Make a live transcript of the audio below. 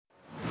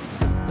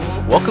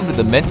Welcome to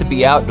the Meant to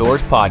Be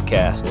Outdoors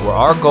podcast, where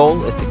our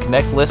goal is to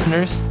connect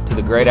listeners to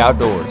the great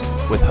outdoors,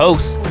 with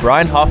hosts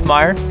Brian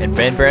Hoffmeyer and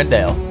Ben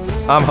Brandell.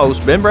 I'm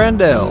host Ben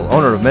Brandell,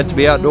 owner of Meant to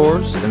Be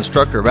Outdoors,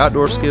 instructor of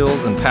outdoor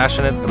skills, and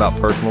passionate about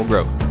personal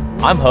growth.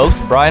 I'm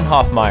host Brian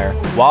Hoffmeyer,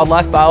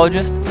 wildlife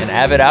biologist and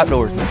avid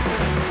outdoorsman.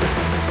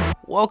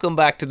 Welcome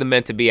back to the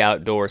Meant to Be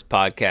Outdoors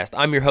podcast.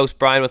 I'm your host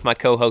Brian with my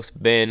co-host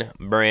Ben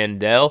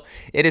Brandell.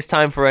 It is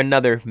time for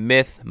another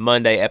Myth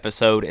Monday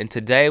episode, and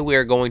today we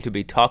are going to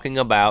be talking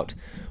about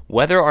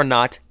whether or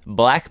not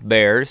black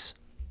bears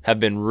have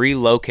been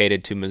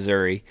relocated to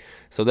Missouri.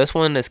 So this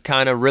one is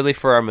kind of really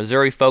for our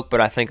Missouri folk,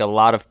 but I think a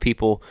lot of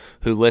people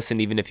who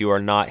listen, even if you are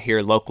not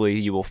here locally,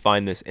 you will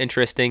find this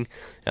interesting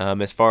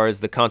as far as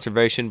the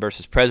conservation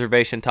versus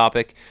preservation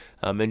topic.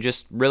 And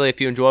just really,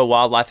 if you enjoy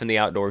wildlife and the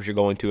outdoors, you're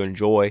going to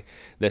enjoy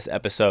this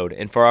episode.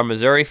 And for our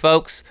Missouri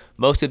folks,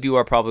 most of you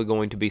are probably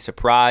going to be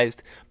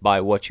surprised by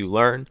what you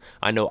learn.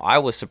 I know I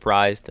was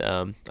surprised.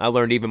 I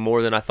learned even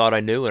more than I thought I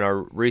knew in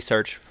our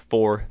research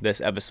for this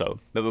episode.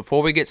 But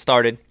before we get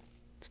started,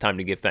 it's time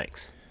to give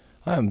thanks.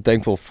 I'm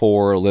thankful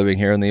for living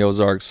here in the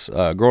Ozarks.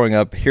 Growing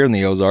up here in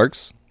the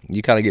Ozarks,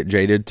 you kind of get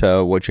jaded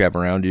to what you have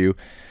around you.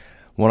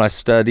 When I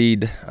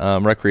studied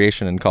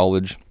recreation in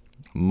college,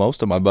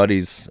 most of my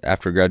buddies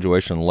after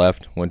graduation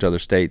went to other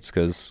states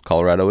because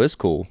Colorado is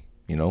cool.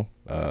 You know,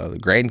 the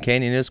Grand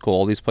Canyon is cool.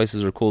 All these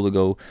places are cool to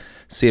go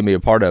see and be a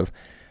part of.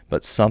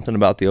 But something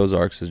about the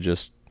Ozarks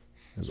has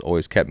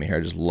always kept me here.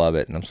 I just love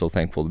it, and I'm so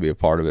thankful to be a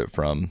part of it.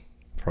 From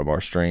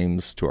our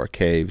streams to our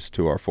caves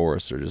to our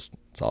forests,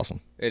 it's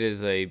awesome. It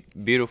is a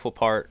beautiful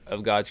part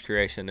of God's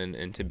creation,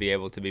 and to be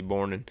able to be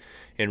born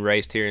and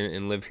raised here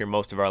and live here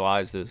most of our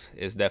lives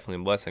is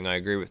definitely a blessing. I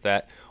agree with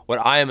that.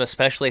 What I am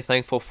especially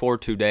thankful for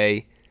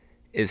today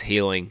is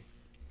healing.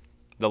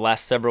 The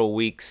last several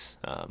weeks,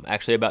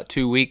 actually about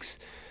 2 weeks,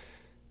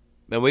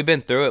 and we've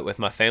been through it with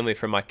my family,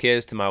 from my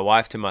kids to my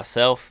wife to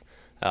myself.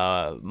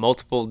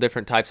 Multiple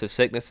different types of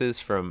sicknesses,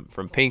 from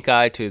pink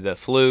eye to the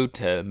flu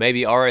to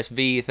maybe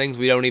RSV, things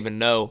we don't even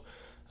know.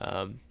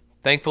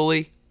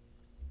 Thankfully,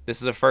 this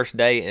is the first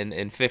day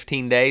in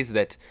 15 days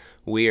that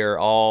we are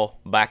all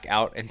back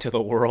out into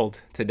the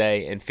world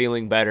today and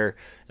feeling better.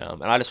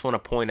 And I just want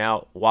to point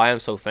out why I'm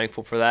so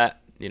thankful for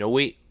that. You know,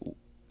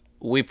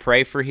 we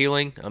pray for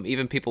healing.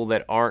 Even people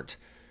that aren't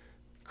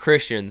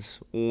Christians,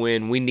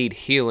 when we need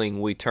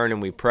healing, we turn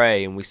and we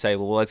pray and we say,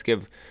 well, let's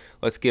give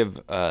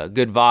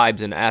good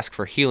vibes and ask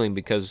for healing,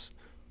 because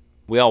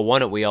we all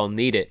want it, we all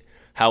need it.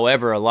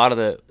 However, a lot of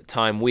the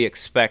time we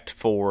expect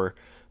for,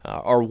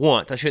 or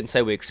want, I shouldn't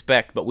say we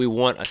expect, but we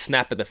want a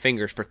snap of the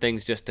fingers for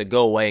things just to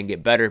go away and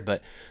get better.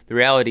 But the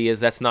reality is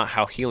that's not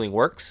how healing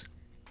works.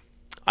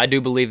 I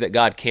do believe that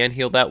God can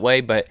heal that way,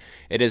 but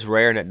it is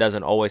rare and it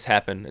doesn't always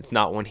happen. It's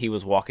not when he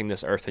was walking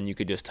this earth and you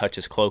could just touch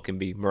his cloak and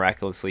be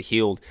miraculously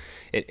healed.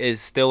 It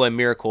is still a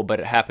miracle, but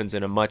it happens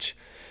in a much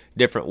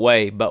different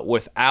way. But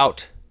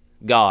without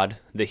God,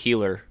 the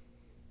healer,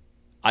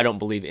 I don't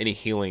believe any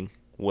healing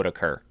would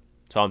occur.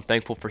 So I'm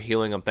thankful for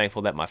healing. I'm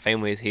thankful that my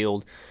family is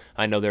healed.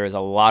 I know there is a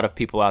lot of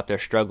people out there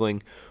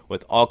struggling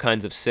with all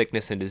kinds of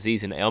sickness and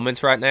disease and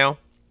ailments right now,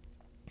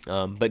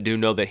 but do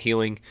know that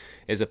healing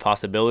is a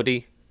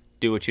possibility.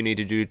 Do what you need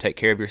to do to take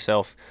care of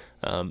yourself,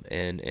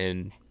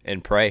 and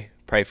pray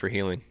for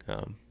healing.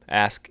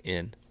 Ask,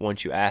 and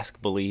once you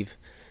ask, believe,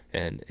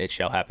 and it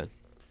shall happen.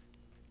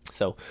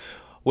 So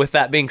with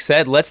that being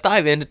said, let's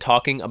dive into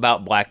talking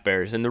about black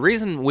bears. And the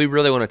reason we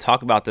really want to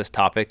talk about this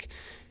topic,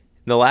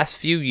 in the last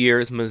few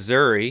years,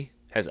 Missouri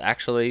has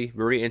actually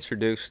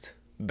reintroduced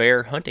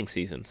bear hunting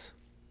seasons.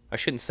 I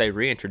shouldn't say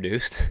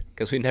reintroduced,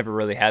 because we never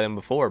really had them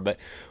before, but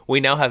we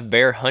now have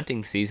bear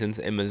hunting seasons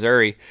in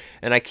Missouri.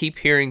 And I keep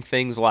hearing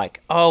things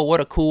like, oh,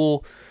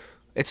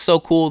 it's so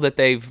cool that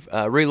they've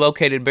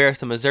relocated bears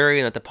to Missouri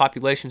and that the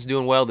population's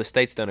doing well. The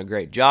state's done a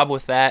great job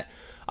with that.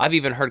 I've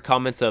even heard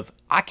comments of,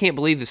 I can't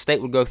believe the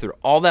state would go through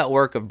all that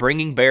work of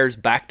bringing bears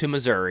back to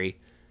Missouri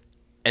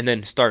and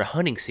then start a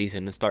hunting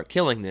season and start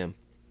killing them.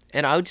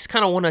 And I just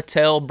kind of want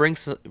to bring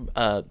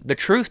the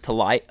truth to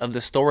light of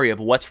the story of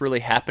what's really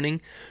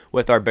happening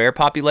with our bear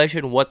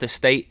population, what the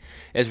state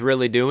is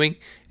really doing,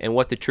 and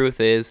what the truth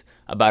is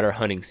about our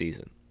hunting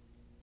season.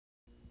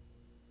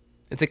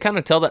 And to kind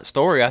of tell that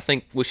story, I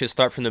think we should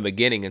start from the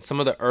beginning. And some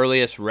of the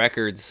earliest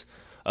records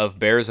of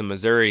bears in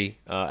Missouri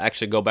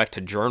actually go back to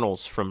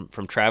journals from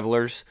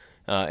travelers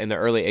in the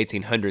early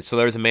 1800s. So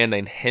there's a man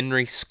named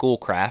Henry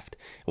Schoolcraft,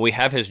 and we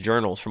have his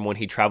journals from when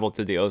he traveled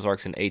through the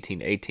Ozarks in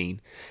 1818.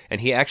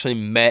 And he actually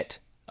met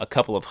a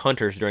couple of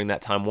hunters during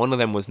that time. One of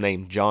them was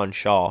named John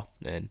Shaw.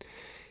 And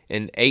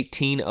in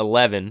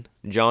 1811,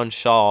 John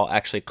Shaw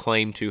actually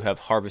claimed to have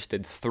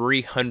harvested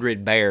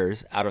 300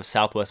 bears out of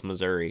southwest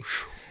Missouri.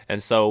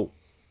 And so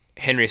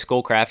Henry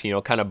Schoolcraft,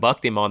 kind of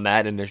bucked him on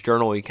that. In his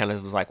journal, he kind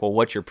of was like, well,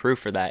 what's your proof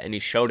for that? And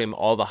he showed him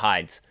all the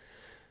hides.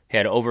 He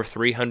had over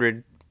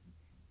 300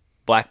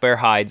 black bear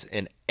hides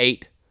and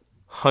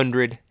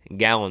 800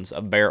 gallons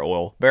of bear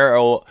oil.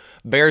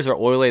 Bears are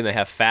oily and they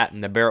have fat,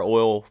 and the bear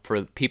oil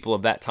for people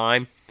of that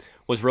time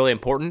was really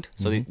important.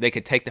 So they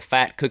could take the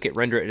fat, cook it,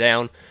 render it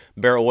down.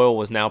 Bear oil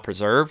was now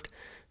preserved.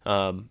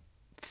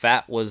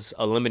 Fat was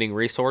a limiting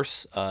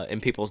resource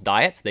in people's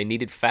diets. They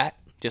needed fat.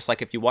 Just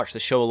like if you watch the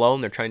show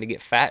Alone, they're trying to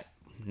get fat.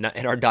 Not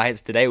in our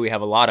diets today, we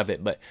have a lot of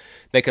it, but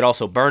they could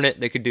also burn it.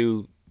 They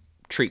could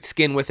treat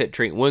skin with it,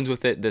 treat wounds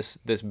with it. This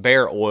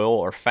bear oil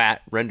or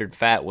fat, rendered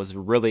fat, was a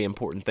really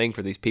important thing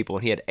for these people,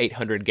 and he had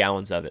 800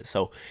 gallons of it.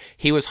 So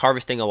he was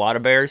harvesting a lot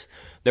of bears.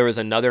 There was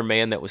another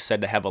man that was said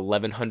to have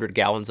 1,100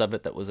 gallons of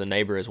it that was a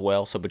neighbor as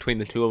well. So between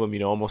the two of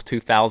them, almost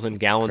 2,000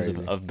 gallons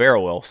of bear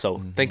oil.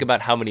 So think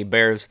about how many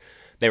bears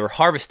they were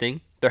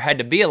harvesting. There had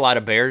to be a lot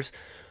of bears,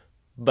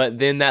 but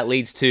then that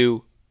leads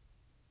to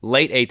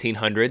late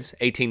 1800s,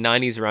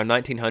 1890s, around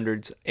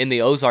 1900s. In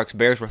the Ozarks,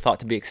 bears were thought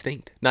to be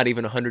extinct, not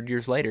even 100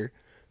 years later.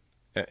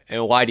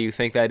 And why do you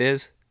think that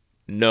is?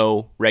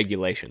 No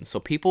regulations.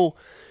 So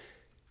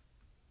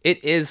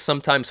it is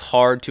sometimes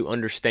hard to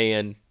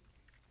understand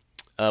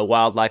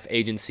wildlife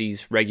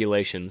agencies'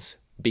 regulations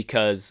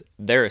because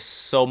there is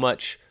so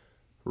much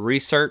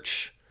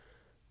research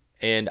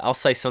and I'll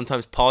say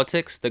sometimes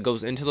politics that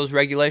goes into those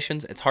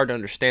regulations. It's hard to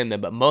understand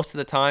them, but most of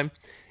the time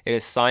it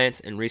is science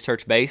and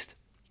research based,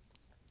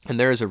 and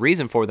there is a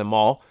reason for them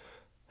all.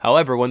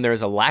 However, when there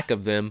is a lack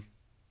of them,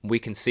 we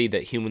can see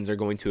that humans are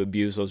going to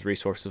abuse those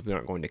resources. We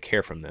aren't going to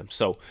care from them.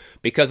 So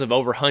because of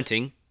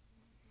overhunting,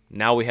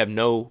 now we have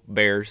no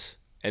bears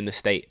in the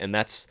state, and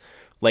that's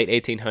late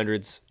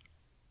 1800s,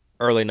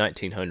 early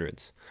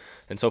 1900s.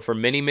 And so for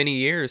many, many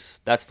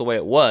years, that's the way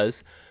it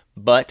was.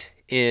 But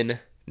in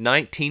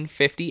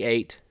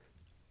 1958,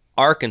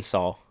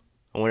 Arkansas,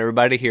 I want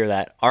everybody to hear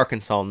that,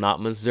 Arkansas, not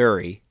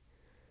Missouri,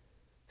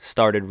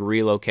 started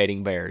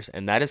relocating bears.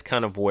 And that is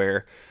kind of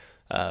where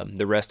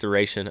the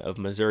restoration of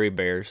Missouri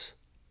bears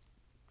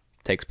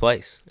takes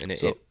place. And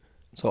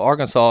so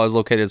Arkansas is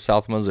located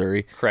south of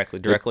Missouri. Correctly,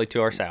 directly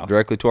to our south.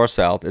 Directly to our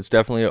south. It's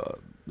definitely,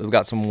 they've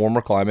got some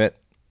warmer climate.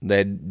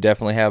 They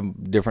definitely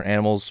have different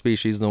animal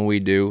species than we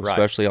do, Right.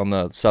 especially on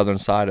the southern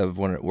side of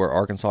where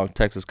Arkansas and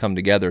Texas come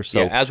together.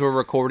 So yeah, as we're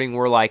recording,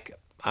 we're like,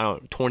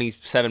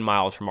 27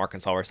 miles from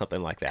Arkansas or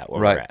something like that,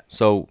 where right. we're at.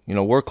 So,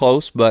 we're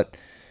close, but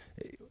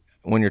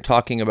when you're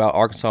talking about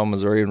Arkansas and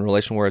Missouri in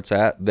relation where it's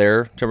at,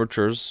 their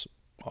temperatures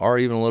are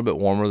even a little bit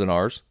warmer than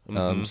ours.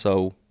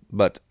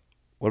 But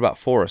what about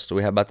forests? Do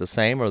we have about the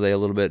same, or are they a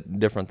little bit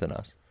different than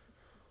us?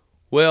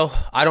 Well,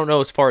 I don't know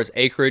as far as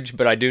acreage,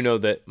 but I do know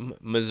that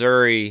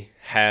Missouri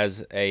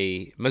has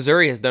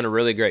done a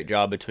really great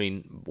job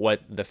between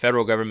what the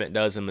federal government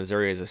does and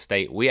Missouri as a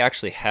state. We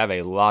actually have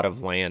a lot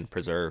of land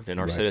preserved, and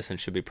our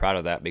citizens should be proud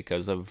of that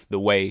because of the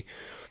way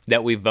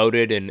that we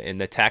voted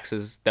and the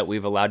taxes that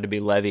we've allowed to be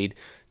levied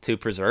to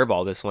preserve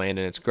all this land,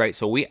 and it's great.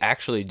 So we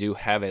actually do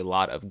have a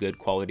lot of good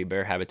quality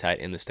bear habitat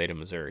in the state of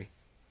Missouri.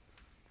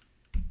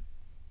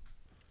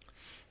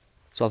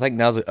 So I think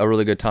now's a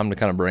really good time to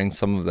kind of bring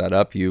some of that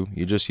up. You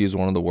just used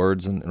one of the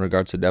words in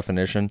regards to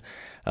definition.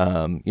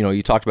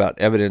 You talked about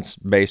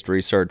evidence-based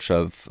research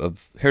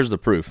of here's the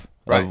proof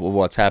Right. of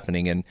what's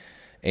happening.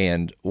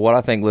 And what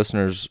I think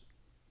listeners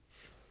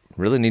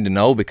really need to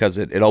know, because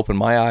it opened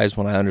my eyes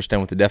when I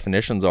understand what the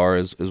definitions are,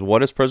 is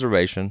what is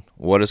preservation,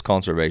 what is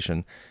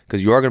conservation,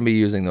 because you are going to be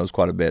using those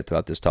quite a bit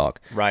throughout this talk.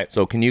 Right.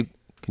 So can you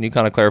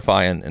kind of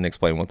clarify and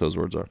explain what those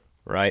words are?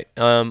 Right.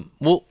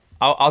 Well,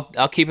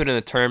 I'll keep it in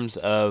the terms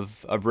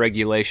of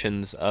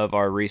regulations of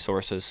our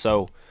resources.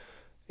 So,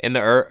 in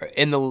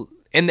the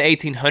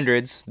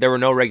 1800s, there were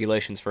no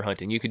regulations for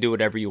hunting. You could do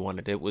whatever you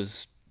wanted. It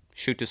was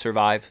shoot to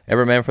survive.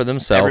 Every man for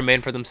themselves. Every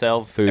man for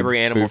themselves. Every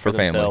animal food for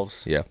family.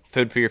 themselves. Yeah.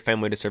 Food for your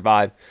family to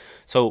survive.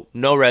 So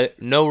no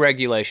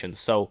regulations.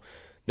 So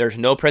there's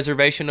no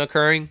preservation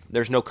occurring.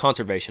 There's no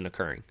conservation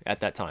occurring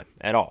at that time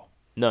at all.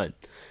 None.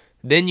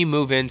 Then you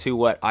move into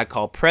what I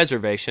call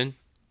preservation.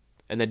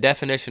 And the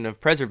definition of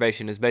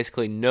preservation is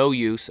basically no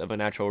use of a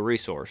natural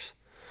resource.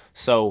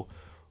 So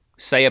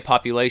say a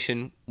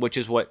population, which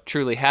is what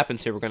truly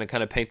happens here, we're going to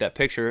kind of paint that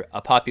picture,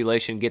 a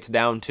population gets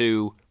down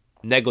to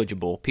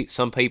negligible.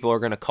 Some people are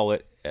going to call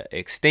it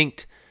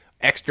extinct.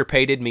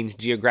 Extirpated means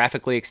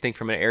geographically extinct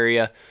from an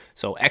area.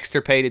 So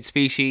extirpated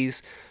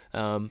species,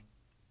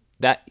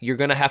 that you're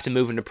going to have to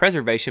move into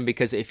preservation,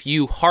 because if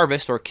you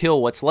harvest or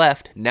kill what's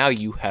left, now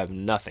you have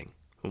nothing.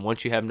 And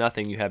once you have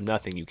nothing, you have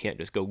nothing. You can't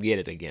just go get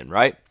it again,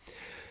 right?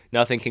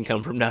 Nothing can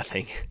come from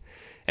nothing.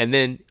 And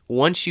then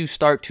once you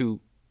start to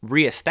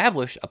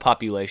reestablish a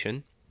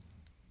population,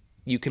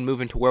 you can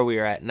move into where we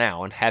are at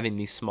now and having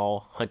these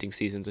small hunting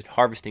seasons and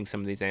harvesting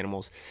some of these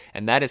animals.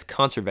 And that is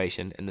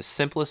conservation. And the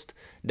simplest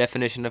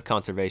definition of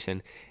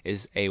conservation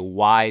is a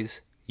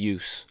wise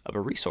use of a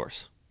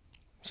resource.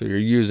 So you're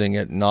using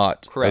it,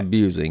 not Correct.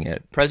 abusing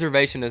it.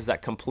 Preservation is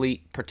that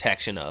complete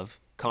protection of.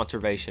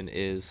 Conservation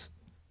is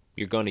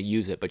you're going to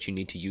use it, but you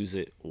need to use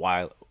it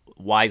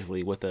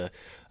wisely with a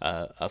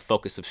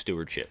focus of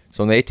stewardship.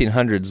 So in the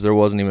 1800s, there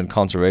wasn't even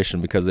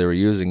conservation because they were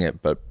using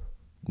it, but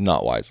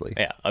not wisely.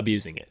 Yeah,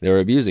 abusing it. They were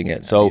abusing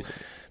it. So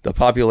the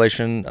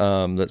population,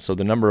 so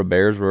the number of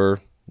bears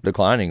were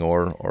declining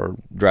or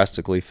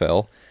drastically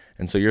fell.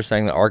 And so you're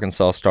saying that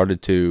Arkansas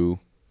started to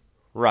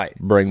Right.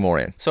 bring more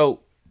in.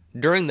 So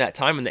during that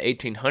time in the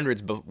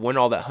 1800s, but when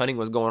all that hunting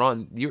was going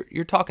on,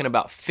 you're talking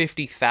about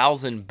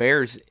 50,000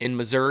 bears in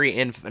Missouri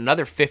and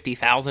another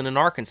 50,000 in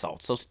Arkansas.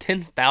 So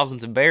tens of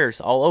thousands of bears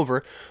all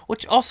over,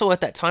 which also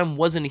at that time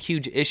wasn't a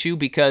huge issue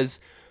because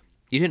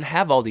you didn't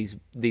have all these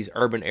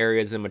urban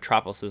areas and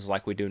metropolises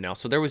like we do now.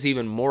 So there was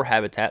even more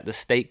habitat. The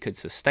state could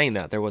sustain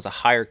that. There was a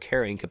higher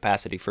carrying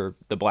capacity for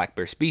the black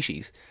bear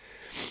species.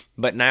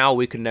 But now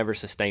we could never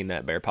sustain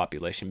that bear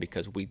population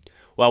because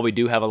while we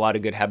do have a lot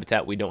of good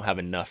habitat, we don't have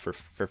enough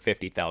for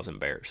 50,000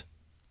 bears.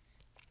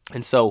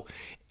 And so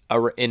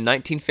in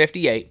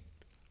 1958,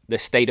 the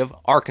state of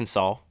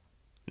Arkansas,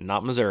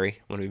 not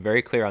Missouri, I want to be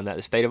very clear on that,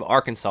 the state of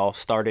Arkansas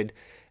started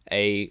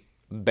a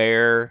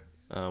bear,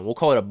 we'll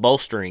call it a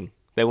bolstering.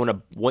 They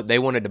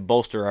wanted to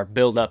bolster or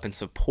build up and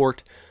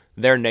support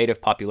their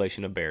native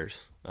population of bears.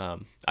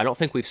 I don't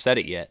think we've said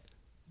it yet.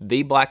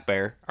 The black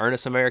bear,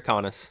 Ernus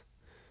americanus,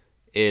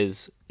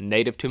 is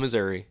native to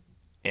Missouri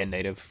and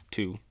native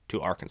to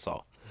Arkansas.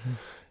 Mm-hmm.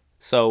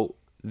 So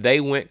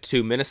they went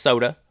to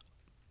Minnesota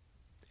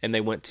and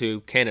they went to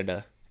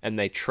Canada and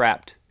they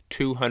trapped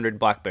 200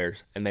 black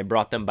bears and they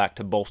brought them back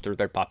to bolster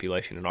their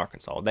population in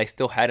Arkansas. They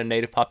still had a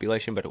native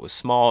population, but it was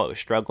small, it was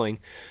struggling.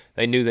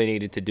 They knew they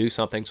needed to do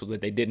something so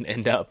that they didn't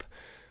end up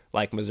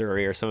like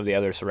Missouri or some of the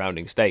other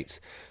surrounding states.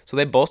 So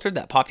they bolstered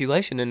that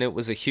population and it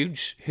was a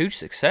huge, huge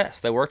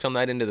success. They worked on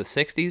that into the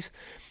 60s.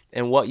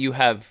 And what you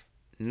have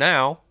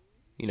now,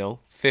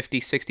 50,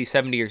 60,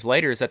 70 years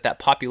later, is that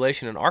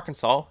population in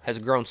Arkansas has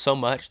grown so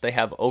much. They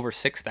have over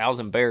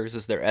 6,000 bears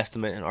is their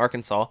estimate in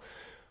Arkansas.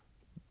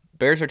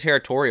 Bears are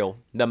territorial.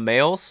 The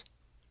males,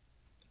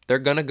 they're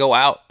going to go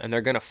out and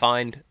they're going to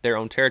find their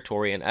own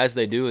territory. And as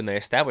they do and they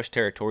establish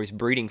territories,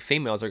 breeding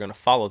females are going to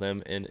follow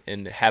them and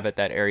inhabit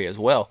that area as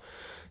well.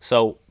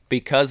 So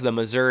because the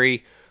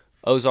Missouri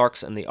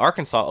Ozarks and the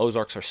Arkansas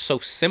Ozarks are so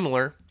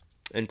similar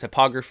in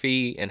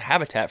topography and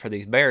habitat for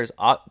these bears,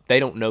 they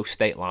don't know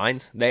state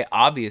lines. They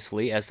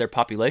obviously, as their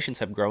populations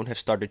have grown, have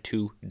started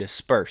to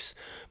disperse,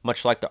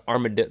 much like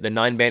the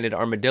nine-banded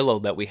armadillo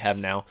that we have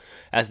now.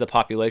 As the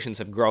populations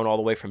have grown all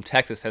the way from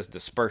Texas, has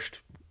dispersed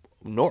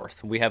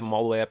north. We have them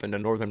all the way up into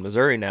northern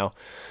Missouri now.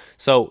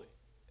 So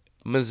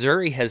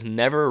Missouri has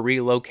never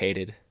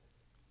relocated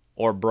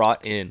or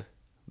brought in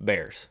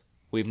bears.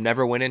 We've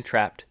never went and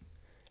trapped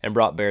and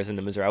brought bears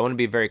into Missouri. I want to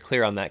be very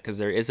clear on that because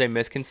there is a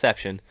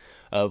misconception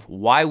of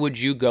why would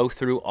you go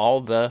through all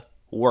the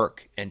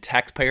work and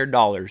taxpayer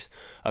dollars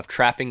of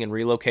trapping and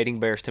relocating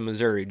bears to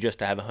Missouri just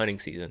to have a hunting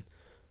season.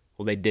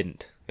 Well, they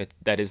didn't.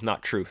 That is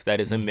not truth. That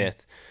is a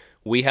myth.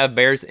 We have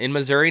bears in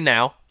Missouri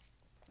now,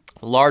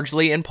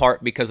 largely in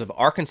part because of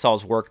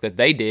Arkansas's work that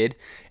they did,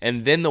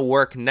 and then the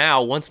work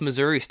now, once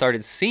Missouri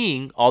started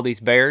seeing all these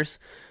bears,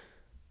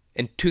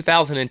 in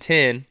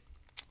 2010,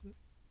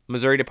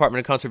 Missouri Department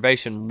of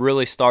Conservation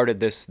really started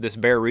this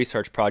bear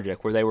research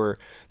project where they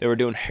were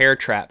doing hair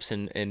traps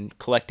and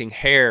collecting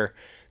hair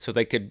so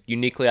they could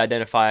uniquely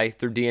identify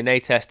through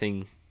DNA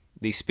testing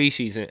these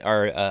species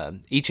or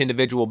each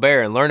individual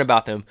bear and learn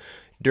about them.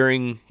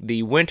 During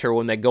the winter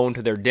when they go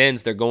into their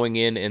dens, they're going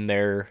in and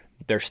they're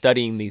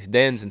studying these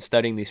dens and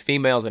studying these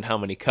females and how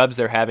many cubs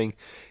they're having,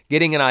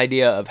 getting an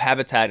idea of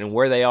habitat and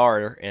where they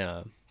are.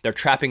 They're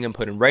trapping them,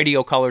 putting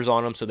radio collars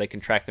on them so they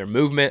can track their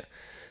movement.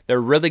 They're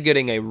really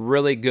getting a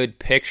really good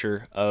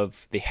picture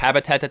of the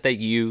habitat that they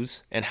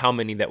use and how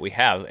many that we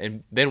have.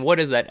 And then what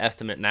is that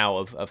estimate now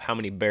of how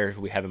many bears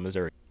we have in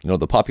Missouri?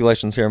 The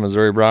populations here in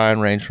Missouri, Brian,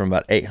 range from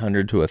about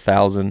 800 to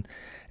 1,000.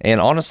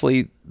 And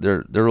honestly,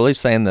 they're really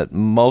saying that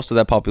most of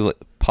that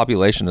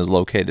population is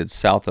located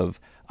south of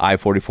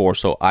I-44.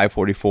 So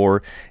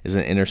I-44 is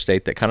an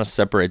interstate that kind of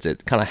separates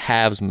it, kind of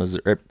halves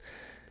Missouri,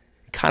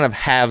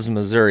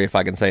 if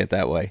I can say it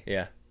that way.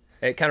 Yeah.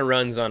 It kind of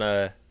runs on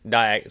a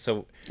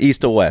so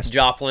east to west.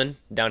 Joplin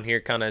down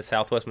here, kind of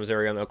southwest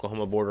Missouri on the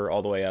Oklahoma border,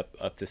 all the way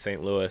up to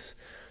St. Louis.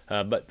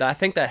 But I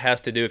think that has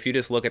to do, if you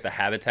just look at the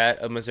habitat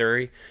of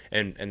Missouri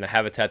and the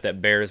habitat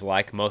that bears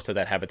like, most of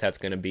that habitat's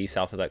going to be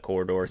south of that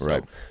corridor. So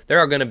right. There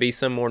are going to be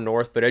some more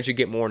north, but as you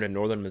get more into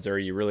northern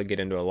Missouri, you really get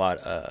into a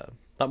lot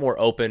more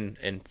open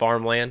and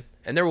farmland.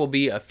 And there will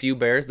be a few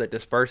bears that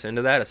disperse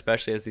into that,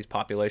 especially as these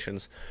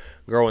populations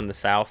grow in the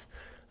south.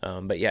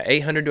 But yeah,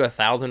 800 to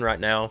 1,000 right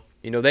now.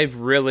 They've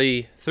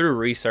really, through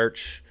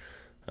research,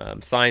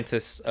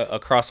 scientists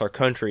across our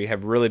country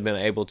have really been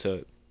able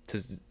to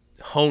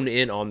hone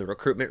in on the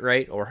recruitment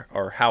rate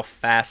or how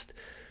fast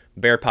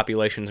bear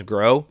populations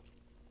grow.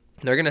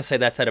 They're going to say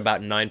that's at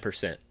about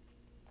 9%.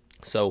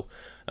 So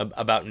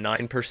about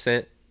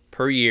 9%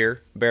 per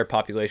year, bear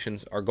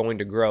populations are going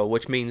to grow,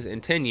 which means in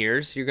 10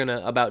 years, you're going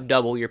to about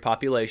double your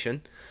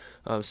population.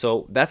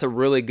 So that's a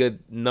really good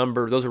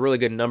number. Those are really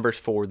good numbers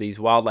for these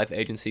wildlife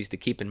agencies to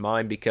keep in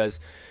mind because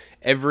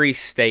every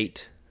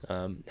state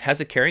has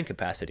a carrying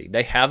capacity.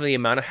 They have the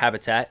amount of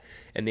habitat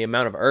and the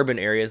amount of urban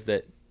areas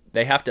that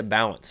they have to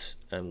balance.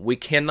 We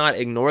cannot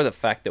ignore the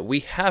fact that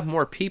we have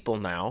more people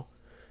now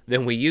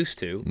than we used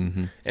to.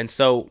 Mm-hmm. And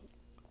so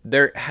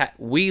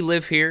we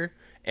live here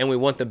and we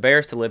want the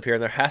bears to live here.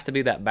 And there has to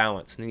be that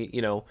balance. And,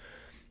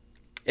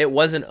 it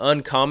wasn't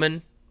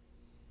uncommon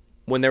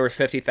when there were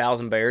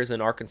 50,000 bears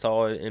in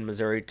Arkansas and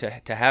Missouri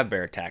to have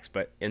bear attacks.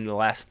 But in the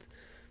last,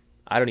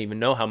 I don't even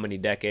know how many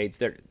decades,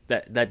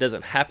 that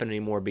doesn't happen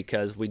anymore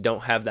because we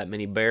don't have that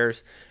many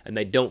bears, and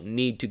they don't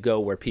need to go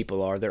where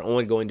people are. They're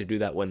only going to do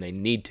that when they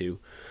need to.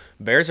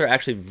 Bears are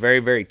actually very,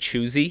 very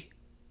choosy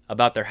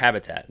about their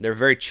habitat. They're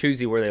very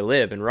choosy where they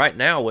live. And right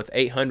now, with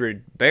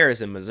 800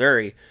 bears in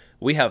Missouri,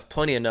 we have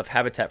plenty enough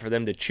habitat for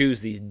them to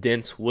choose these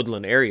dense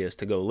woodland areas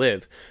to go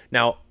live.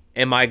 Now,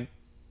 am I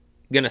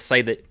going to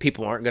say that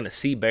people aren't going to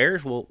see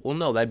bears? Well,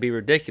 no, that'd be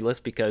ridiculous,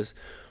 because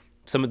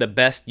some of the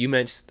best, you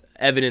mentioned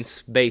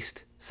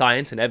evidence-based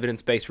science and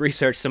evidence-based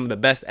research, some of the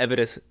best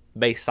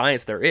evidence-based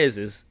science there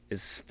is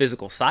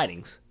physical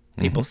sightings.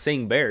 People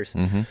seeing bears.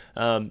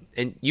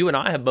 And you and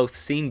I have both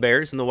seen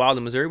bears in the wild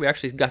in Missouri. We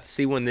actually got to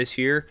see one this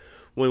year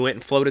when we went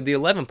and floated the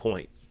 11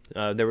 point.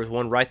 There was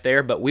one right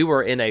there, but we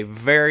were in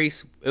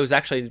it was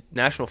actually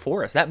national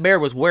forest. That bear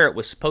was where it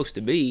was supposed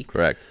to be.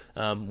 Correct.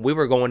 We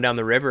were going down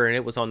the river, and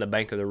it was on the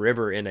bank of the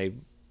river in a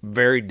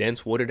very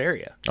dense wooded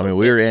area. I mean,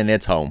 we were in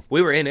its home.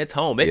 We were in its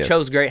home. It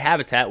chose great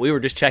habitat. We were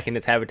just checking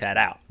its habitat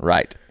out.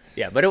 Right.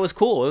 Yeah, but it was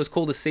cool. It was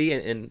cool to see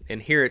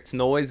and hear its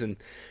noise and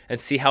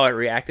see how it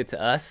reacted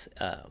to us.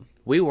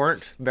 We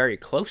weren't very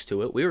close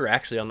to it. We were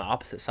actually on the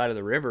opposite side of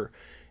the river,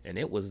 and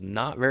it was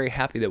not very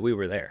happy that we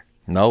were there.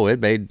 No, it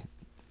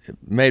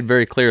made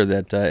very clear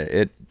that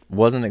it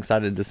wasn't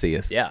excited to see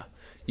us. Yeah.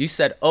 You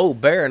said, "Oh,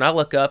 bear," and I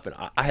look up, and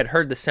I had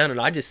heard the sound,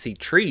 and I just see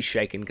trees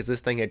shaking because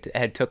this thing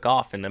had took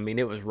off, and I mean,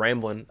 it was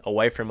rambling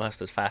away from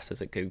us as fast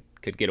as it could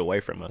get away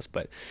from us.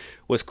 But it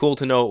was cool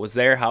to know it was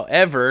there.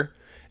 However,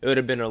 it would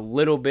have been a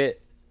little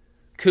bit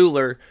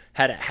cooler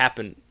had it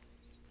happened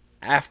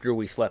after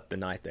we slept the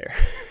night there.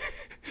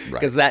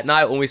 Because that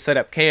night when we set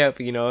up camp,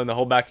 and the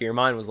whole back of your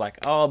mind was like,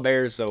 oh,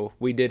 bears. So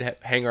we did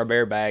hang our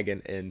bear bag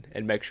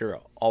and make sure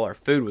all our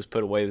food was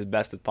put away the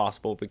best as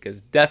possible,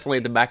 because definitely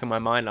in the back of my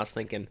mind, I was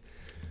thinking,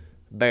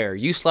 bear,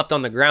 you slept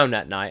on the ground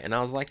that night. And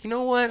I was like, you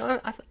know what?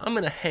 I'm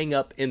going to hang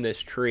up in this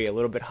tree a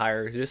little bit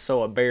higher, just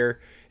so a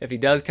bear, if he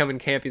does come in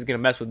camp, he's going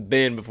to mess with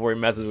Ben before he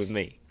messes with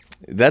me.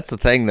 That's the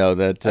thing, though,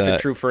 that's a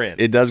true friend.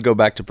 It does go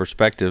back to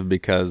perspective,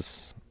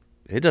 because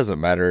it doesn't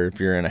matter if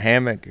you're in a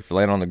hammock, if you're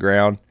laying on the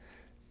ground.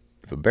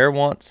 If a bear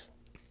wants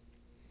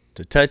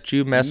to touch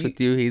you, mess with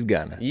you, he's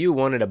gonna. You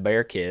wanted a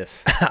bear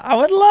kiss. I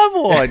would love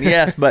one,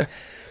 yes. But,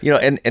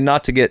 and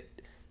not to get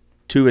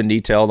too in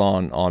detailed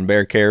on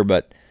bear care,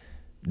 but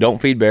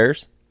don't feed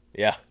bears.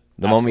 Yeah,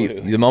 the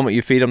moment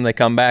you feed them, they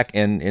come back.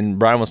 And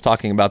Brian was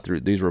talking about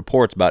these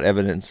reports about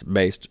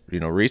evidence-based,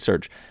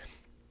 research.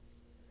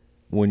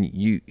 When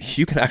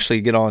you can actually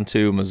get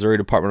onto Missouri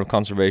Department of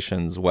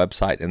Conservation's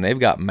website, and they've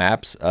got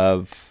maps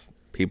of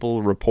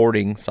people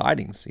reporting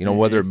sightings,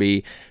 whether it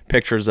be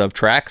pictures of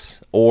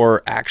tracks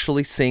or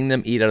actually seeing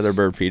them eat out of their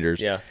bird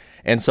feeders. Yeah.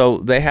 And so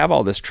they have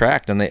all this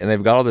tracked, and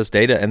they've got all this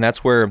data, and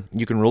that's where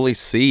you can really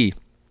see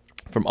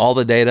from all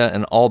the data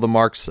and all the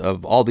marks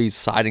of all these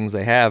sightings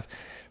they have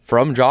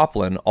from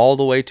Joplin all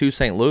the way to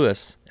St.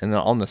 Louis, and then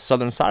on the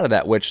southern side of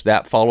that, which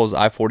that follows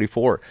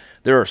I-44.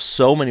 There are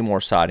so many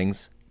more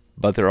sightings,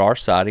 but there are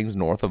sightings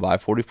north of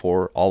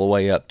I-44 all the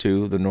way up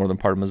to the northern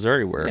part of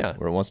Missouri where it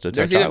wants to touch.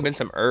 There's even been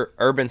some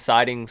urban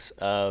sightings,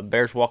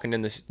 bears walking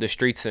in the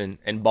streets in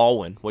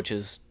Baldwin, which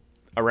is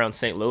around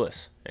St.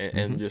 Louis,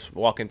 and just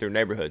walking through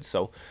neighborhoods.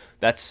 So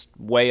that's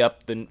way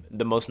up the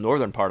most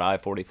northern part of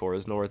I-44,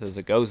 as north as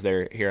it goes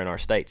there here in our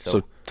state.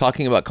 So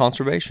talking about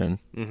conservation,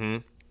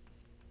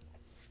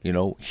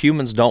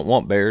 humans don't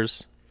want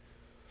bears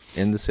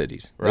in the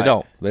cities.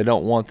 Right. They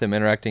don't want them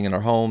interacting in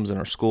our homes, in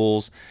our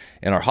schools,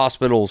 in our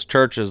hospitals,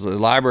 churches,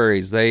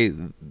 libraries. They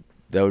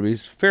would be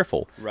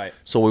fearful. Right.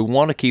 So we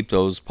want to keep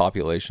those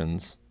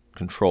populations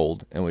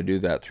controlled, and we do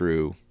that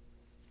through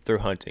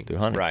hunting. Through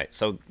hunting. Right.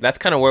 So that's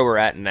kind of where we're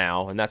at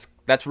now, and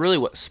that's really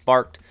what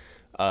sparked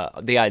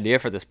the idea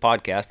for this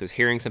podcast, is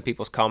hearing some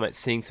people's comments,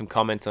 seeing some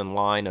comments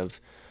online of,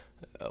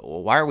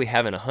 well, why are we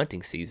having a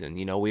hunting season?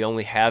 We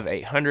only have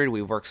 800.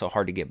 We worked so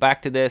hard to get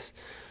back to this,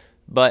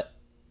 but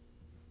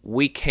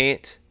we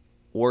can't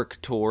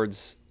work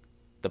towards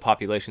the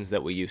populations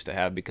that we used to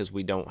have because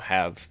we don't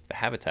have the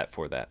habitat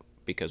for that,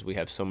 because we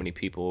have so many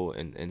people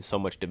and so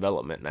much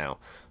development now.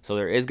 So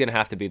there is going to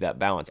have to be that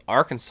balance.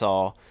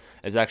 Arkansas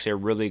is actually a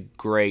really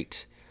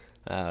great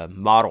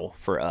model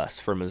for us,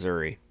 for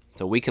Missouri.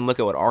 So we can look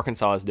at what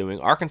Arkansas is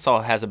doing.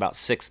 Arkansas has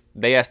about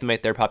they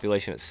estimate their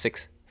population at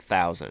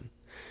 6,000.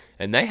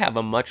 And they have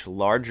a much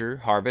larger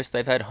harvest.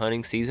 They've had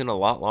hunting season a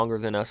lot longer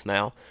than us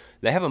now.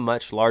 They have a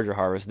much larger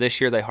harvest.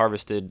 This year they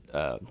harvested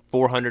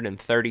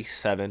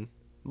 437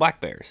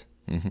 black bears.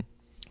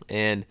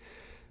 And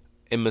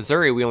in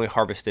Missouri, we only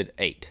harvested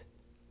 8.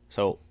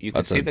 So you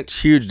can see the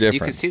huge difference. You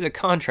can see the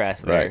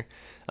contrast there.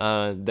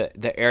 Right.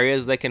 The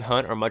areas they can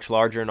hunt are much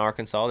larger in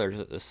Arkansas.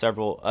 There's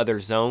several other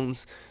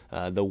zones.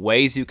 The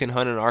ways you can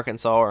hunt in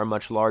Arkansas are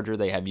much larger.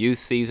 They have youth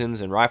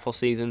seasons and rifle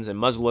seasons and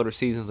muzzleloader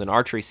seasons and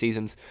archery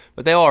seasons,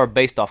 but they all are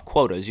based off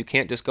quotas. You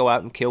can't just go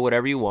out and kill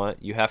whatever you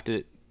want. You have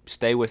to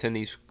stay within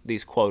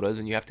these quotas,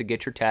 and you have to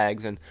get your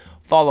tags and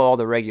follow all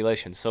the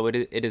regulations. So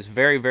it is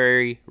very,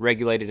 very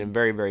regulated and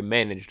very, very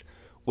managed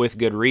with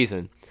good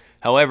reason.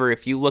 However,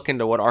 if you look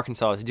into what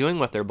Arkansas is doing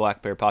with their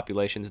black bear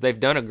populations, they've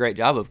done a great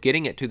job of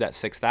getting it to that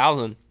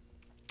 6,000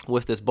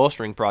 with this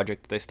bolstering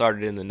project that they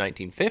started in the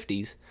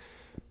 1950s,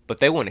 but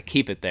they want to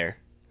keep it there.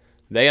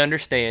 They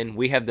understand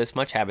we have this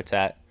much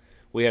habitat,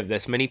 we have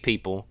this many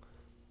people,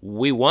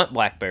 we want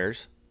black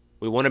bears,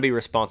 we want to be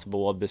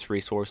responsible of this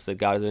resource that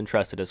God has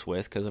entrusted us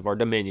with because of our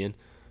dominion,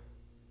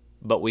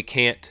 but we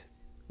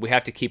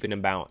have to keep it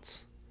in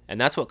balance.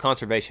 And that's what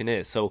conservation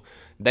is. So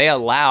they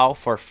allow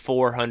for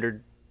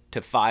 400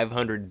 to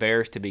 500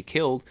 bears to be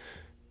killed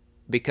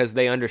because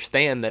they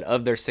understand that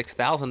of their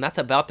 6,000, that's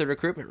about the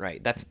recruitment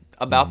rate. That's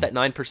about that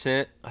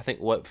 9%. I think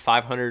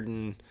 500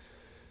 and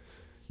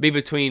be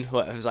between, it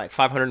was like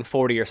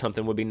 540 or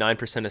something would be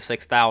 9% of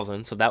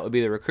 6,000. So that would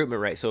be the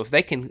recruitment rate. So if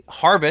they can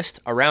harvest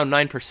around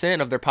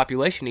 9% of their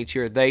population each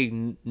year,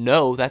 they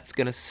know that's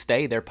going to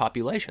stay their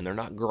population. They're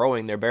not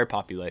growing their bear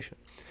population.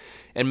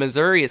 And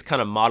Missouri is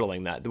kind of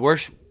modeling that.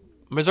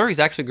 Missouri is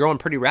actually growing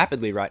pretty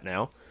rapidly right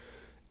now.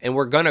 And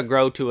we're going to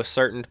grow to a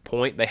certain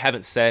point. They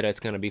haven't said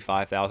it's going to be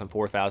 5,000,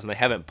 4,000. They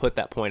haven't put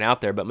that point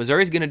out there. But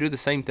Missouri's going to do the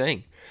same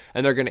thing.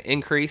 And they're going to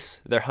increase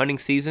their hunting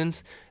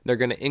seasons. They're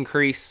going to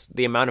increase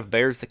the amount of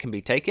bears that can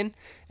be taken.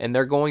 And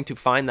they're going to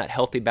find that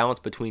healthy balance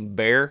between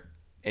bear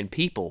and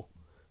people.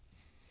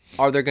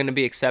 Are there going to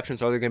be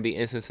exceptions? Are there going to be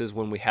instances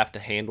when we have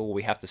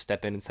to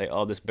step in and say,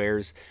 oh, this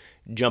bear's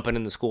jumping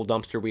in the school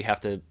dumpster, we have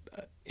to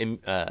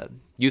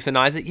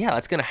euthanize it? Yeah,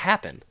 that's going to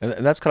happen.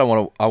 And that's kind of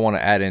what I want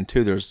to add in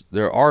too.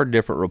 There are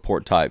different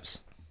report types,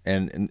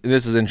 and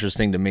this is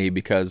interesting to me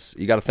because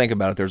you got to think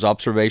about it. There's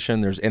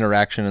observation, there's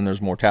interaction, and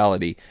there's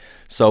mortality.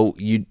 So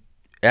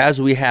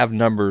as we have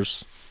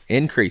numbers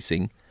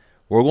increasing,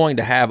 we're going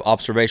to have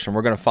observation.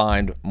 We're going to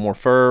find more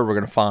fur. We're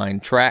going to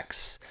find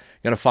tracks.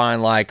 You're going to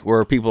find like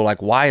where people are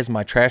like, why has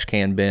my trash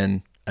can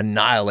been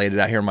annihilated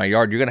out here in my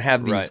yard? You're going to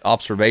have these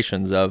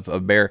observations of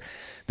bear.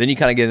 Then you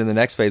kind of get into the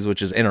next phase,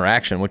 which is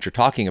interaction, what you're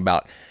talking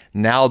about.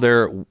 Now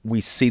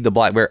we see the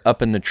black bear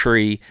up in the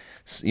tree.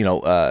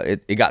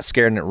 It got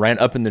scared and it ran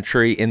up in the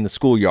tree in the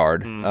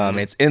schoolyard. Mm-hmm.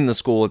 It's in the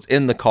school. It's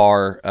in the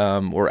car.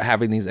 We're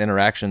having these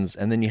interactions.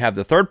 And then you have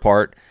the third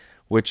part,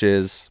 which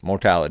is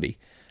mortality.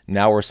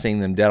 Now we're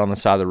seeing them dead on the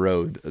side of the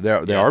road.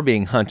 They are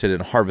being hunted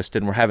and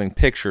harvested. And we're having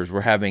pictures.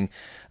 We're having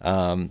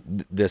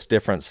this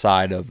different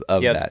side of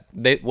that.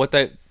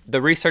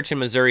 The research in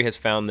Missouri has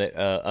found that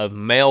of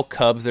male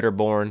cubs that are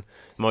born,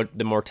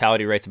 the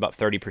mortality rate's about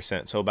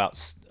 30%. So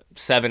about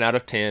 7 out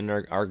of 10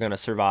 are going to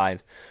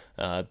survive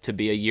to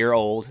be a year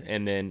old,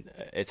 and then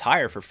it's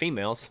higher for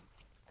females.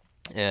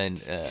 And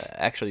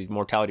actually,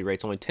 mortality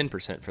rate's only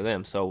 10% for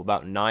them. So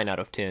about 9 out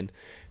of 10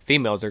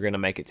 females are going to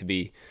make it to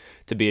be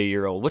a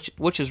year old,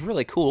 which is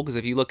really cool because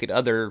if you look at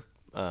other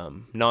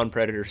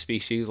non-predator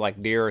species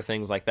like deer or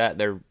things like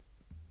that,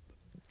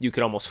 you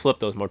could almost flip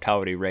those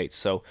mortality rates.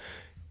 So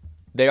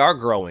they are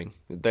growing.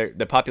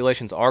 The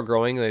populations are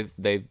growing.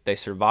 They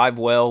survive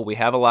well. We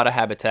have a lot of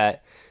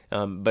habitat,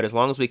 but as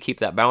long as we keep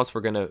that balance,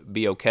 we're going to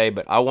be okay.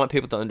 But I want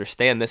people to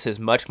understand this is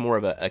much more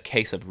of a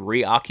case of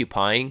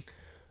reoccupying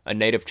a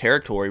native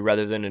territory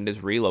rather than it is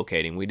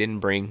relocating. We didn't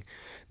bring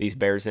these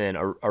bears in.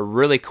 A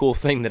really cool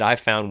thing that I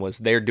found was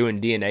they're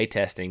doing DNA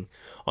testing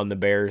on the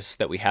bears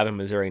that we have in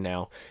Missouri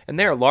now, and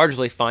they're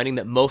largely finding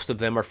that most of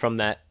them are from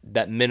that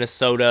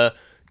Minnesota,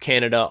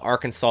 Canada,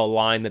 Arkansas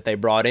line that they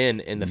brought in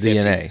the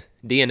 50s.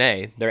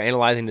 DNA. They're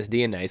analyzing this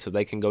DNA so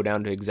they can go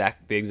down to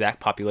the exact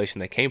population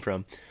they came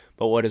from.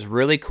 But what is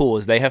really cool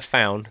is they have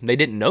found, they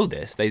didn't know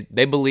this,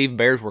 they believe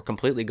bears were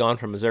completely gone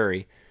from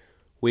Missouri.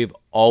 We've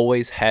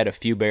always had a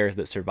few bears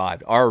that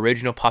survived. Our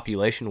original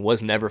population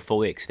was never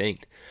fully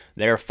extinct.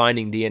 They're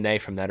finding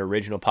DNA from that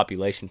original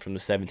population from the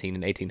 17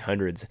 and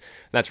 1800s.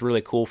 That's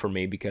really cool for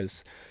me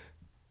because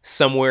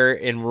somewhere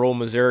in rural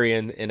Missouri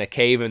in a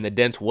cave in the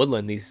dense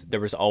woodland, there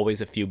was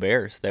always a few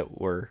bears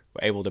that were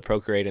able to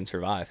procreate and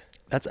survive.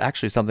 That's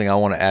actually something I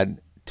want to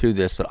add to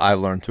this that I've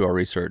learned through our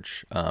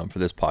research for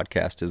this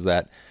podcast is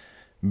that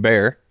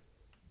bear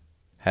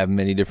have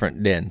many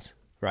different dens.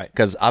 Right.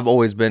 Because I've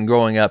always been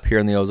growing up here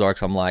in the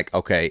Ozarks, I'm like,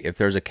 okay, if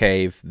there's a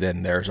cave,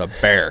 then there's a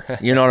bear.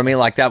 You know what I mean?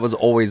 Like that was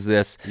always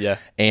this. Yeah.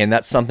 And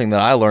that's something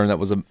that I learned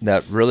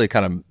that really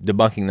kind of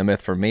debunking the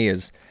myth for me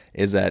is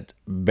that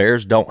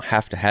bears don't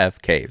have to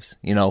have caves.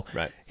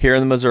 Right. Here in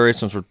the Missouri,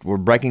 since we're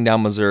breaking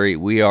down Missouri,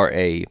 we are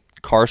a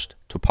karst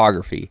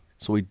topography.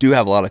 So we do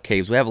have a lot of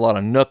caves. We have a lot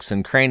of nooks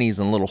and crannies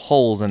and little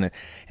holes, and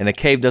a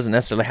cave doesn't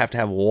necessarily have to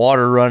have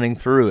water running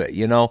through it,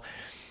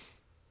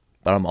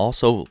 But I'm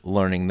also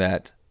learning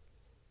that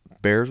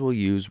bears will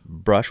use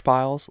brush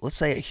piles. Let's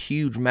say a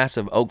huge,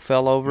 massive oak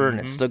fell over and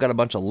it's still got a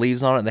bunch of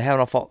leaves on it. And they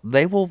haven't fall.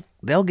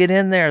 They'll get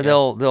in there. Yeah.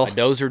 They'll a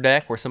dozer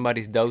deck where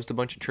somebody's dozed a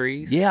bunch of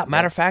trees. Yeah.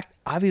 Matter of fact,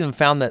 I've even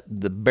found that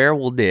the bear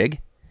will dig.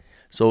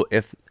 So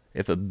if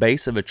a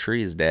base of a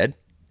tree is dead,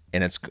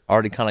 and it's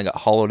already kind of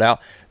got hollowed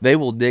out, they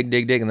will dig,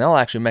 and they'll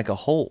actually make a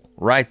hole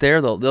right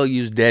there. They'll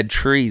use dead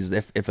trees.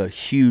 If a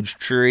huge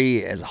tree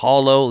is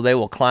hollow, they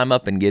will climb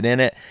up and get in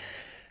it.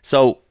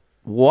 So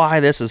why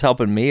this is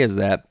helping me is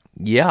that,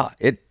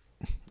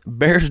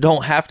 bears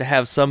don't have to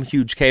have some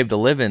huge cave to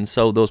live in.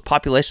 So those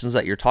populations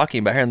that you're talking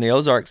about here in the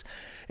Ozarks,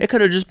 it could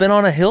have just been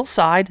on a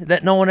hillside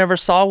that no one ever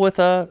saw with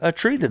a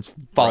tree that's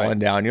fallen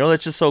down. You know,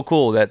 that's just so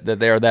cool that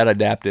they are that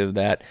adaptive,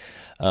 that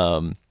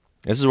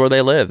this is where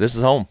they live. This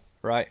is home.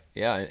 Right.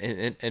 Yeah.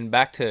 And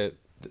back to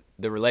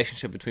the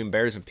relationship between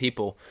bears and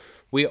people,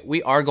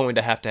 we are going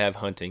to have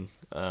hunting.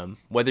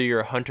 Whether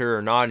you're a hunter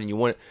or not,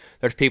 and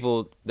there's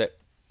people that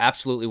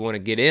absolutely want to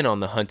get in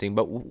on the hunting,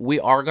 but we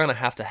are going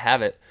to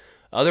have it.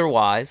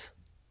 Otherwise,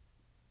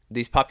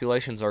 these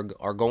populations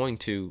are going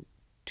to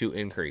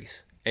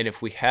increase. And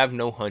if we have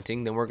no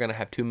hunting, then we're going to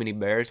have too many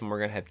bears, and we're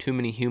going to have too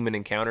many human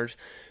encounters.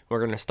 We're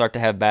going to start to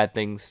have bad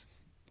things,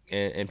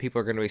 and people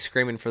are going to be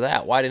screaming for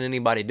that. Why didn't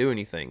anybody do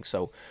anything?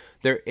 So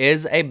there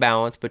is a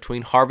balance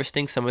between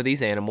harvesting some of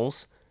these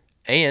animals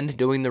and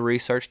doing the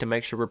research to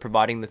make sure we're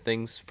providing the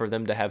things for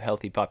them to have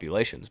healthy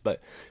populations.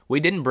 But we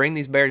didn't bring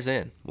these bears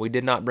in. We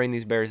did not bring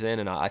these bears in,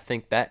 and I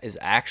think that is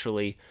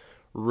actually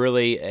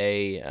really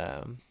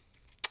I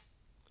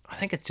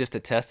think it's just a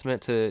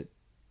testament to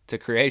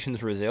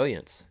creation's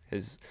resilience.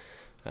 Is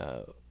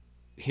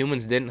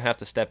humans didn't have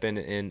to step in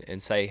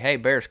and say, "Hey,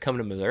 bears, come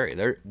to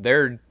Missouri."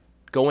 They're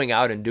going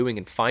out and doing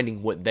and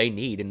finding what they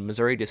need, and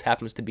Missouri just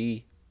happens to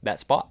be that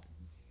spot.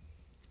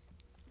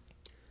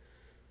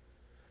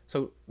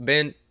 So,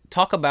 Ben,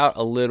 talk about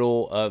a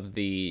little of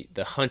the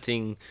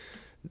hunting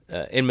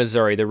in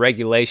Missouri, the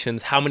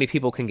regulations, how many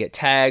people can get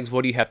tags,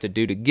 what do you have to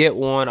do to get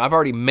one? I've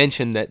already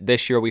mentioned that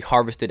this year we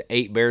harvested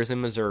 8 bears in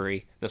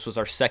Missouri. This was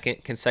our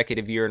second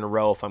consecutive year in a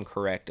row, if I'm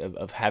correct,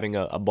 of having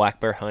a black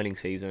bear hunting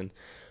season.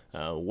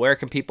 Where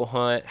can people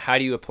hunt? How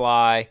do you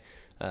apply?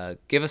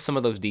 Give us some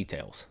of those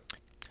details.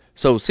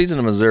 So season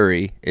in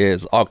Missouri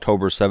is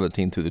October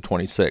 17th through the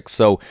 26th.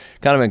 So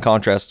kind of in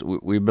contrast,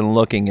 we've been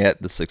looking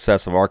at the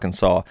success of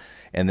Arkansas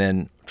and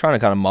then trying to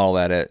kind of model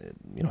that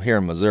here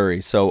in Missouri.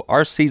 So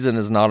our season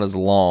is not as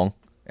long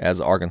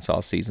as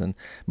Arkansas season,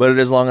 but it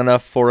is long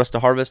enough for us to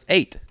harvest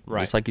 8,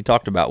 right, just like you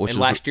talked about. And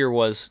last year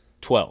was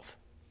 12.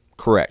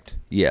 Correct,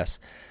 yes.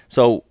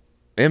 So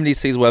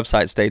MDC's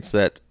website states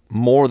that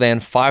more than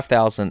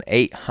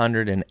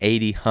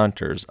 5,880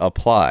 hunters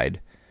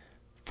applied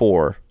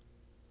for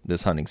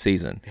this hunting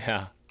season.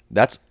 Yeah.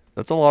 That's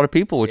a lot of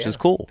people, which is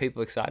cool.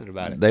 People excited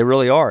about it. They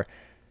really are.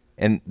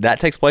 And that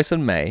takes place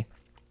in May,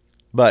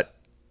 but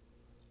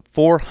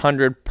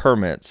 400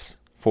 permits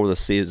for the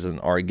season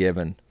are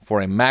given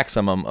for a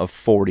maximum of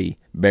 40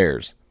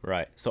 bears.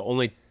 Right. So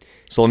only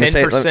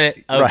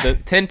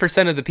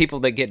 10% of the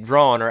people that get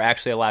drawn are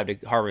actually allowed to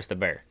harvest a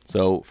bear.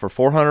 So for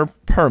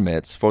 400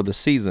 permits for the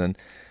season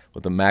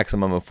with a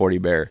maximum of 40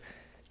 bear.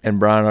 And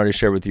Brian already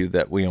shared with you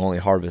that we only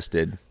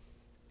harvested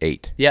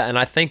 8. Yeah, and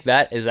I think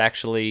that is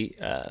actually,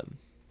 I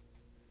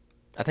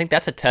think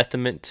that's a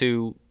testament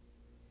to,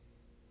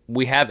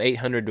 we have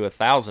 800 to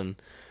 1,000,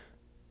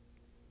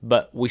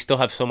 but we still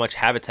have so much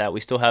habitat. We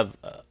still have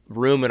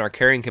room in our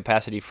carrying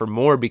capacity for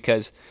more,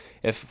 because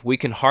if we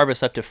can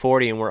harvest up to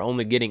 40 and we're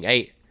only getting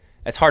 8,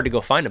 it's hard to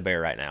go find a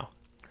bear right now.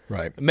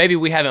 Right. Maybe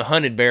we haven't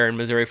hunted bear in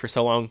Missouri for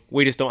so long,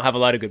 we just don't have a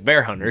lot of good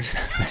bear hunters.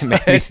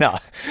 Maybe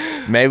not.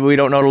 Maybe we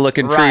don't know to look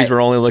in trees.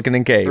 We're only looking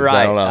in caves. Right.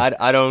 I don't know.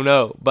 I don't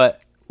know,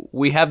 but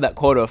we have that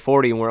quota of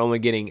 40 and we're only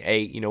getting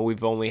 8.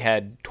 We've only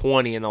had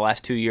 20 in the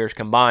last 2 years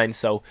combined.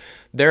 So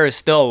there is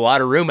still a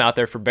lot of room out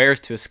there for bears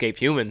to escape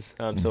humans.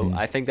 So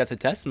I think that's a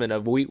testament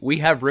of we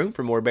have room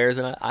for more bears.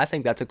 And I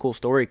think that's a cool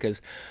story,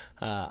 because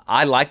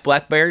I like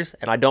black bears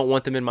and I don't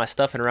want them in my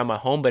stuff and around my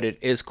home, but it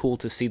is cool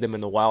to see them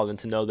in the wild and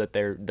to know that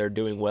they're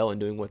doing well and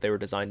doing what they were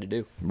designed to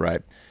do.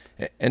 Right.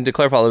 And to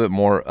clarify a little bit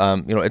more,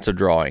 it's a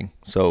drawing.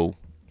 So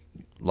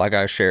like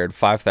I shared,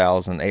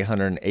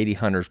 5,880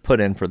 hunters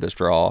put in for this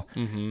draw,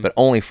 but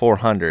only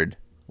 400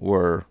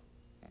 were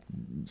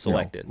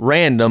selected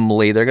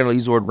randomly. They're going to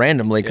use the word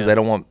randomly because they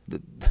don't want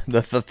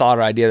the thought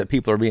or idea that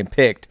people are being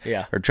picked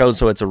or chosen.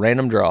 So it's a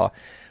random draw.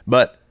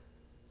 But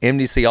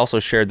MDC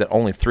also shared that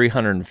only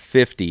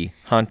 350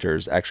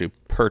 hunters actually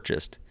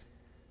purchased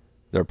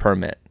their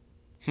permit.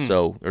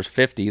 So there's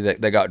 50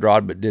 that got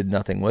drawed but did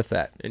nothing with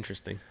that.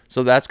 Interesting.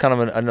 So that's kind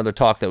of another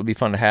talk that would be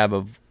fun to have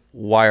of,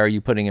 why are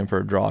you putting in for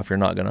a draw if you're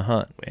not going to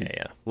hunt?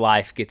 Yeah.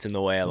 Life gets in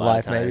the way a lot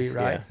of times. Maybe,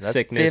 right. Yeah. That's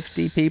Sickness,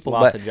 50 people.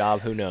 loss of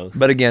job, who knows?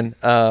 But again,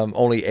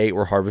 only 8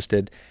 were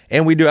harvested.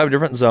 And we do have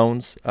different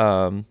zones.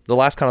 The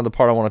last kind of the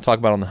part I want to talk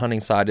about on the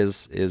hunting side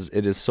is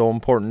it is so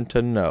important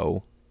to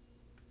know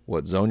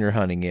what zone you're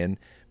hunting in,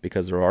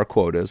 because there are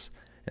quotas.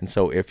 And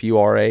so if you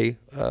are if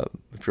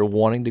you're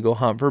wanting to go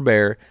hunt for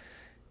bear,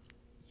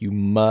 you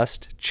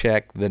must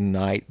check the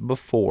night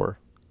before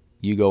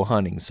you go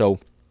hunting. So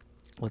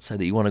let's say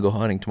that you want to go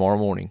hunting tomorrow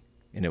morning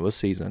and it was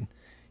season.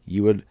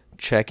 You would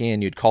check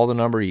in, you'd call the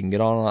number, you can get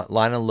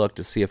online and look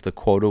to see if the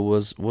quota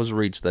was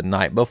reached the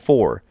night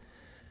before,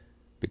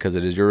 because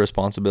it is your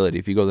responsibility.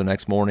 If you go the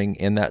next morning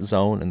in that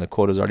zone and the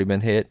quota's already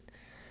been hit,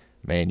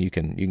 man, you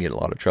can get a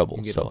lot of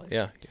trouble. So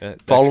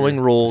that's following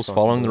your rules,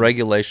 following the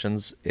responsibility.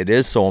 regulations, it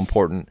is so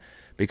important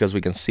because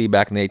we can see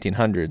back in the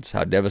 1800s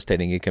how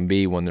devastating it can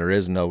be when there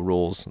is no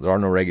rules, there are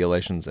no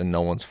regulations, and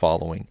no one's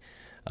following.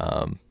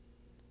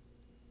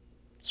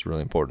 It's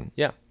really important.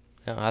 Yeah,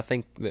 I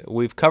think that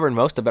we've covered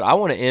most of it. I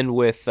want to end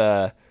with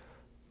the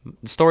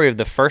story of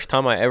the first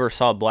time I ever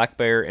saw a black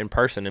bear in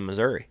person in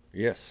Missouri.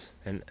 Yes.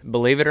 And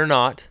believe it or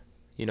not,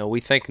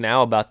 we think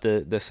now about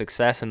the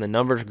success and the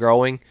numbers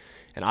growing,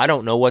 and I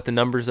don't know what the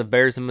numbers of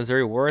bears in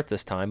Missouri were at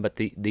this time, but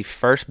the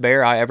first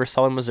bear I ever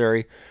saw in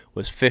Missouri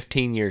was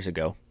 15 years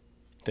ago.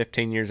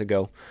 15 years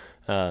ago.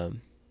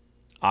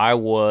 I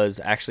was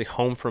actually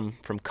home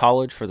from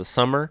college for the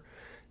summer,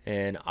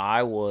 and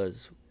I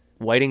was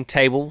waiting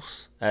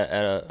tables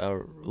at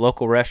a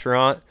local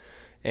restaurant,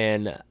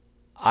 and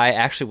I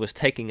actually was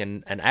taking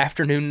an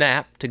afternoon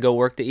nap to go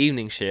work the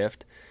evening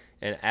shift,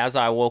 and as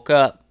I woke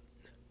up,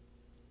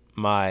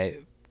 my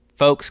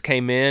folks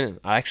came in.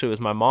 Actually, it was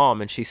my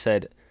mom, and she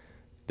said,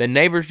 the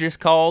neighbors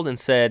just called and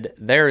said,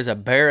 there is a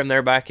bear in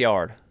their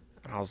backyard.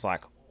 And I was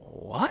like,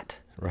 what?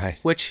 Right.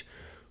 Which,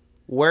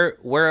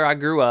 where I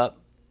grew up,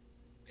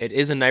 it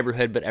is a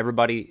neighborhood, but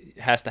everybody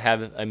has to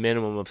have a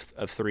minimum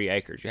of 3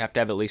 acres. You have to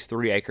have at least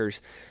 3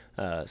 acres.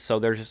 So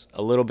there's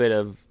a little bit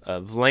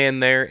of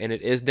land there, and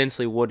it is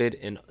densely wooded.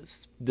 In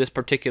this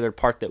particular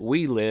part that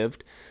we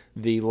lived,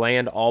 the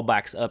land all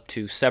backs up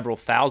to several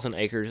thousand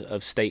acres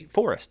of state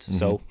forest. Mm-hmm.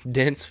 So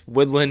dense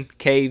woodland,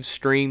 caves,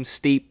 streams,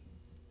 steep,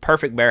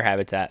 perfect bear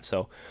habitat.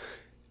 So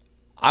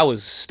I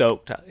was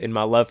stoked in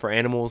my love for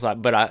animals,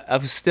 but I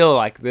was still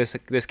like, this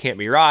can't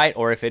be right.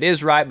 Or if it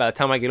is right, by the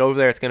time I get over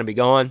there, it's going to be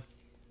gone.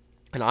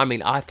 And I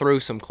mean, I threw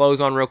some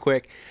clothes on real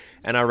quick,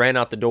 and I ran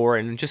out the door,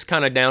 and just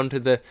kind of down to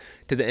the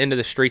end of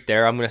the street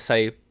there, I'm going to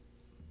say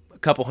a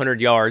couple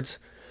hundred yards.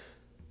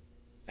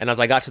 And as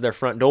I got to their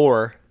front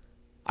door,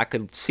 I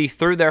could see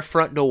through their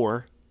front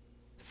door,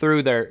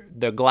 through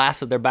the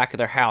glass of their back of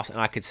their house,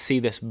 and I could see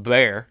this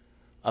bear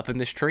up in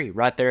this tree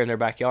right there in their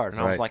backyard.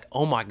 And I was like,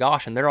 oh my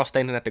gosh. And they're all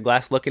standing at the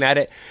glass looking at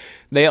it.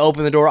 They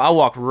opened the door. I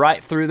walked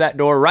right through that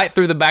door, right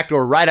through the back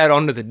door, right out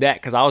onto the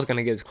deck, because I was going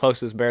to get as close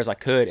to this bear as I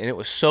could. And it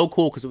was so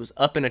cool because it was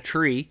up in a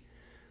tree.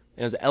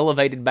 It was an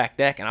elevated back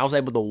deck, and I was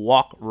able to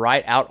walk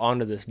right out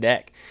onto this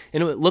deck.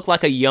 And it looked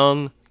like a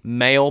young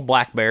male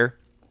black bear.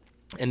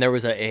 And there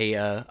was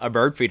a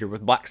bird feeder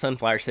with black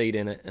sunflower seed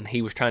in it, and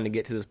he was trying to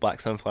get to this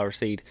black sunflower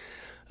seed.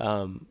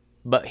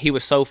 But he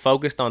was so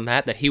focused on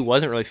that he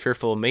wasn't really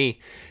fearful of me.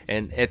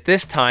 And at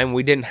this time,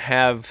 we didn't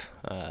have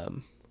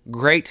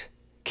great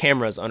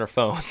cameras on our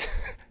phones.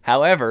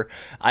 However,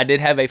 I did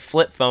have a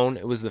flip phone.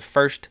 It was the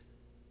first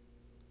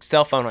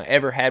cell phone I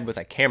ever had with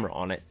a camera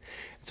on it.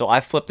 So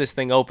I flipped this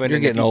thing open. You're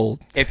getting old.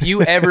 If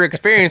you ever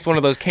experienced one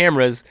of those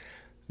cameras,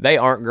 they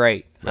aren't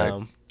great.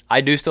 Right. I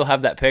do still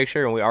have that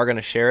picture, and we are going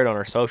to share it on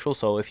our social.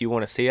 So if you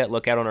want to see it,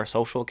 look out on our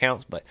social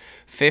accounts. But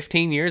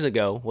 15 years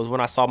ago was when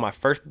I saw my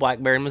first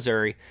black bear in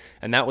Missouri,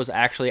 and that was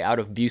actually out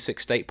of Busick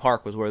State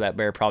Park was where that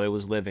bear probably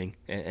was living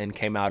and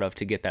came out of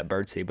to get that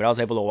birdseed. But I was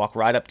able to walk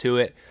right up to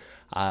it,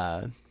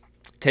 10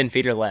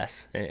 feet or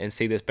less, and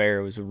see this bear.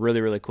 It was a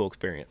really, really cool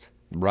experience.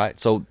 Right.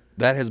 So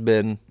that has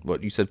been,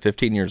 what you said,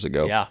 15 years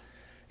ago. Yeah.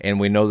 And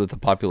we know that the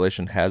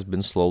population has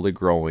been slowly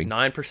growing.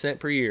 9%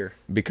 per year.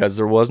 Because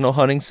there was no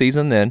hunting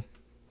season then.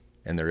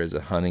 And there is a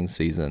hunting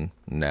season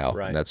now,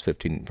 right. And that's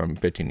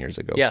 15 years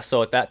ago. Yeah,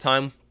 so at that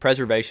time,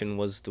 preservation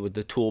was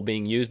the tool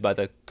being used by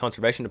the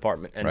conservation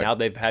department, and now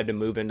they've had to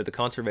move into the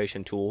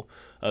conservation tool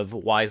of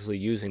wisely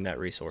using that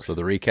resource. So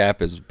the recap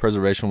is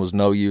preservation was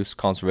no use,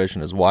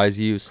 conservation is wise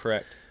use.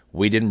 Correct.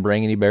 We didn't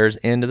bring any bears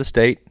into the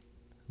state.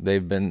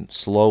 They've been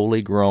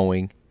slowly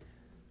growing.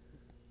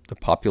 The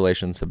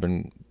populations have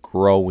been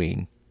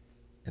growing,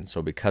 and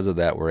so because of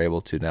that, we're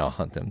able to now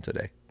hunt them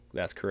today.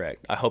 That's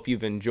correct. I hope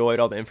you've enjoyed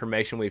all the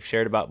information we've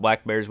shared about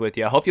black bears with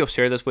you. I hope you'll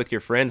share this with your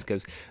friends,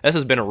 because this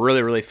has been a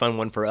really, really fun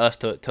one for us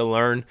to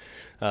learn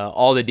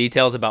all the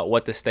details about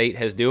what the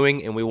state is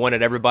doing, and we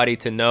wanted everybody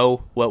to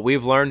know what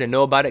we've learned and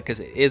know about it, because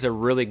it is a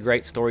really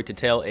great story to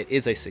tell. It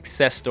is a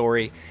success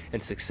story,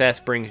 and success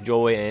brings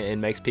joy and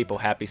makes people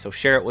happy, so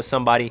share it with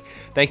somebody.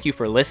 Thank you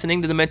for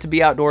listening to the Meant to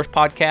Be Outdoors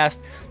podcast.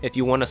 If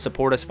you want to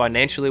support us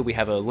financially, we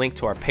have a link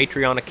to our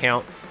Patreon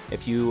account.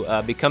 If you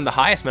become the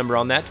highest member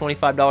on that,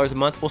 $25 a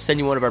month, we'll send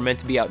you one of our Meant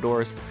to Be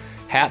Outdoors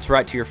hats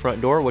right to your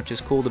front door, which is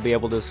cool to be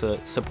able to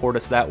support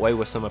us that way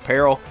with some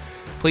apparel.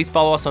 Please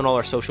follow us on all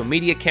our social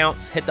media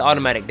accounts, hit the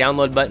automatic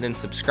download button and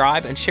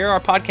subscribe, and share our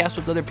podcast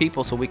with other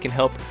people so we can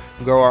help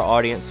grow our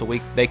audience so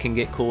they can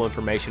get cool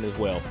information as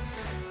well.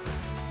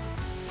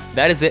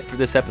 That is it for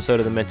this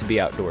episode of the Meant to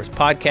Be Outdoors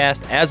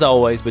podcast. As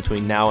always,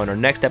 between now and our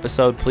next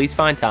episode, please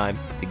find time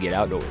to get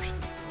outdoors.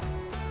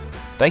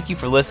 Thank you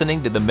for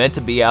listening to the Meant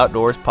to Be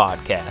Outdoors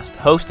podcast,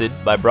 hosted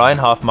by Brian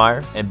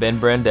Hoffmeyer and Ben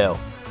Brandell.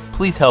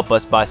 Please help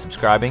us by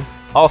subscribing.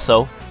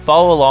 Also,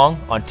 follow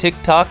along on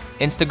TikTok,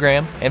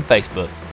 Instagram, and Facebook.